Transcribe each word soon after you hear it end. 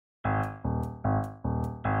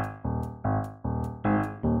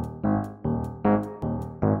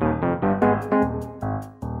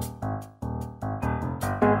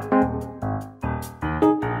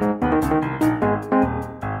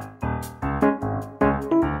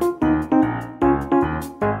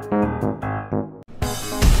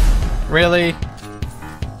Really?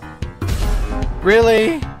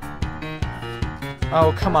 Really?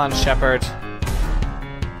 Oh, come on, Shepard.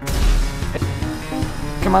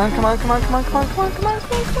 Come on, come on, come on, come on, come on, come on, come on, come on,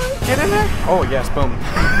 come on. Get in there. Oh, yes, boom.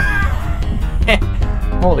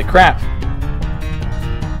 Holy crap.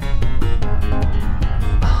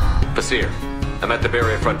 Vasir, I'm at the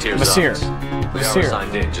barrier frontier Vasir. zones. We are Vasir.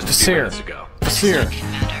 signed in just a few minutes ago. Vasir.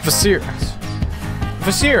 Vasir.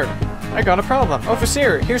 Vasir. I got a problem. Oh,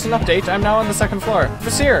 Vasir, here's an update. I'm now on the 2nd floor.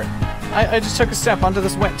 Vasir. I just took a step onto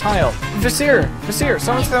this wet tile. Vasir. Vasir,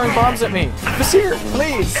 someone's throwing bombs at me. Vasir,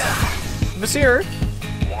 please. Vasir.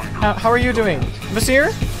 How are you doing?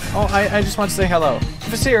 Vasir? Oh, I just want to say hello.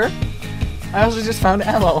 Vasir. I also just found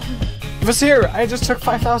ammo. Vasir, I just took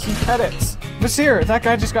 5,000 credits. Vasir, that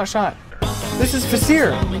guy just got shot. This is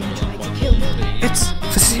Vasir. It's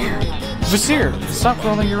Vasir. Vasir, stop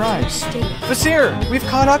rolling your eyes. Vasir, we've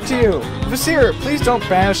caught up to you. Vasir, please don't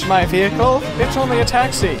bash my vehicle. It's only a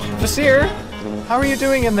taxi. Vasir, how are you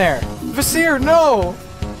doing in there? Vasir, no!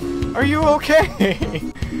 Are you okay?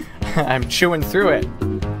 I'm chewing through it.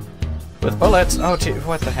 With bullets. Oh, gee,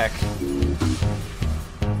 what the heck?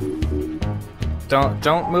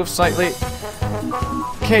 Don't move slightly.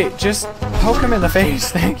 Okay, just poke him in the face.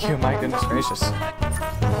 Thank you, my goodness gracious.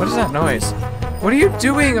 What is that noise? What are you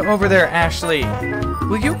doing over there, Ashley?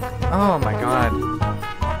 Will you? Oh my god.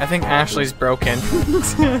 I think Ashley's broken.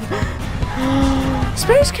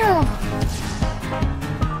 Space cow!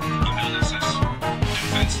 Analysis.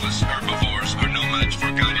 Defenseless herbivores are no match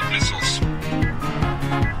for guided missiles.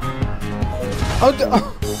 Oh,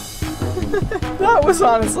 that was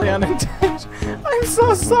honestly unintentional. I'm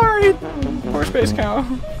so sorry. Poor space cow.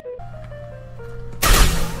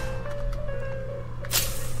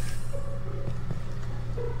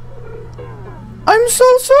 I'm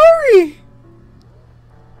so sorry.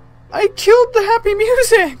 I killed the happy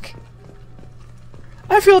music.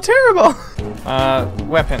 I feel terrible.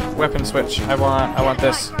 Weapon switch. I want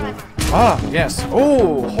this. Ah, yes.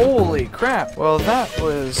 Oh, holy crap. Well, that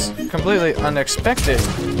was completely unexpected.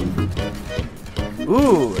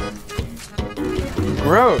 Ooh.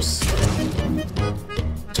 Gross.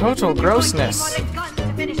 Total grossness.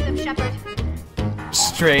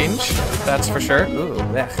 Strange, that's for sure. Ooh,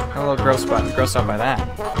 blech. I'm a little grossed out by that.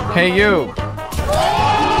 Hey, you.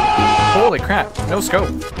 Holy crap. No scope.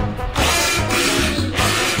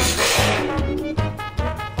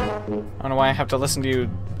 I don't know why I have to listen to you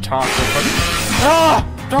talk. Ah!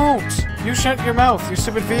 Don't! You shut your mouth, you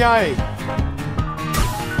stupid VI!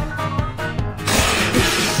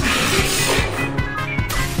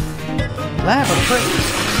 Lab equipment.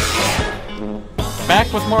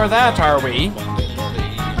 Back with more of that, are we?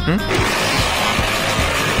 Hmm?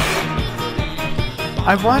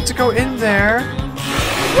 I want to go in there.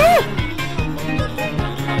 Woo!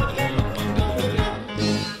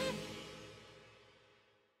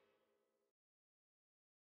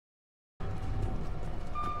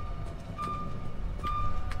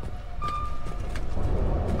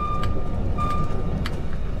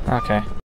 Okay.